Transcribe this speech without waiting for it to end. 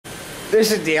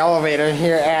This is the elevator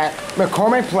here at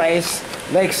McCormick Place,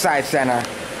 Lakeside Center,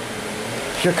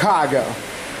 Chicago,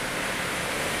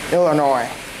 Illinois.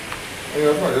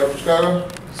 Yeah, that's right. You're from Chicago?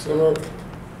 Suburb?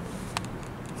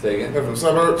 Say again? You're from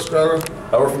suburb, Chicago?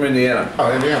 Oh, we're from Indiana.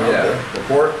 Oh, Indiana, Yeah. okay. The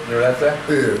port, you know where that's at?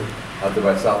 Yeah. Out there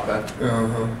by South Bend.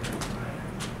 Uh-huh.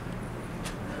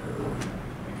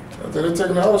 I think they're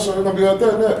taking the auto show. They're going to be out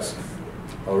there next.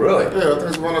 Oh, really? Yeah, I think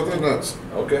it's going out there next.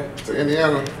 Okay. To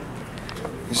Indiana.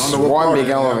 This is one big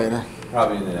elevator.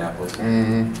 Probably Indianapolis.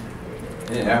 Mm-hmm.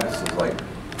 Indianapolis is like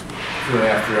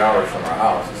 2.5, 3 hours from our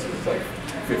house. It's like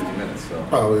 50 minutes, so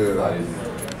Oh, yeah. it's a lot easier.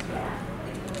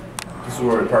 This is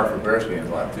where we park for Bears games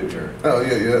a lot too here. Oh,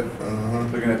 yeah, yeah. Uh-huh.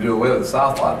 They're gonna do away with the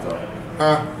south lot though.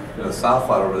 Huh? You know, the south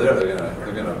lot over there, they're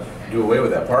gonna do away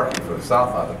with that parking for the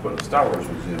south lot. They're putting the Star Wars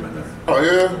museum in there. Oh,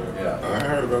 yeah? Yeah. I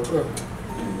heard about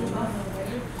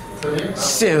that.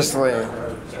 Seriously.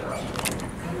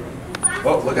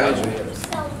 Oh, look out, Jay.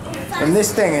 And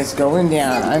this thing is going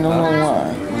down. I don't know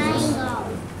why.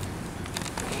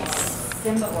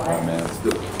 Oh man, let's do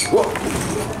it. Whoa!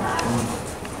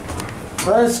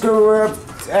 Let's go up.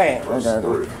 Hey,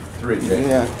 okay. 3, Jay.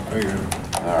 Yeah. There you go.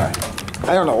 All right.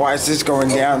 I don't know why it's just going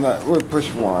down, but we'll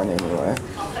push 1 anyway.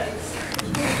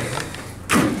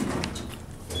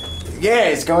 Yeah,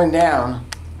 it's going down.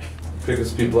 Picking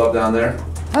some people up down there.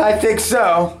 I think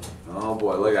so. Oh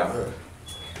boy, look out.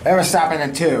 And we're stopping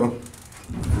at 2.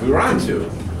 We were on 2.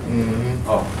 Mm-hmm.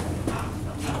 Oh.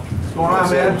 What's going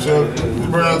on, man? You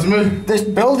bring it to me? This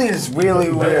building is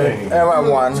really weird. I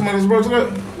went 1. Somebody's brought you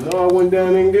that? No, I went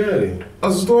down there and got it.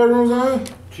 That's the story room's on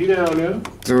here? She down there.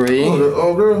 3. Oh, the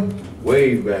old girl?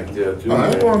 Way back there, too. I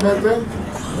ain't going back there.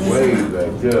 Way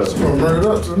back there. She's gonna bring it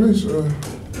up to me, so.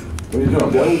 What are you doing,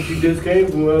 That boy? when she just came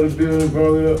from the other building and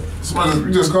brought it up. Somebody,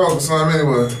 we just called for something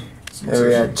anyway. Here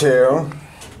we got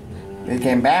 2. We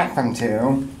came back from 2.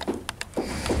 Yeah,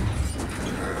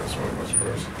 that's one much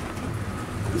worse.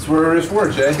 This is where it is for,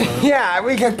 Jay. Yeah,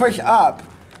 we can push up.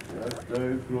 That's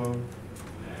third floor.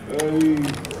 Hey.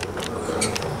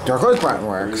 The hook button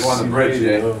We're works. going on the bridge,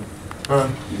 Jay. Huh?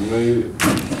 She made it.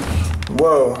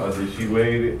 Whoa. I said she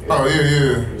made it. Oh, yeah,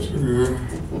 yeah. She good.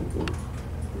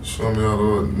 Show me all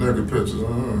the naked pictures.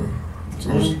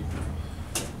 So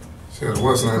she had a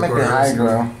West Side Make the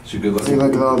hydro. She good See, looking.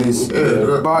 look at all these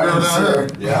that buttons down here.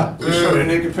 Yeah. You show me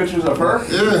naked pictures of her?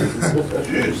 Yeah.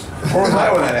 Jeez. Where was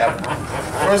I when that happened?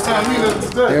 First time meeting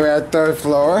today. Here we're at 3rd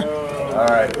floor. All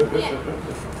right.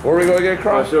 Where are we going to get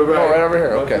across? That's all right. Oh, right over here.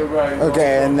 That's Okay. all right.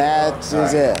 Okay, and that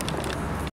is it.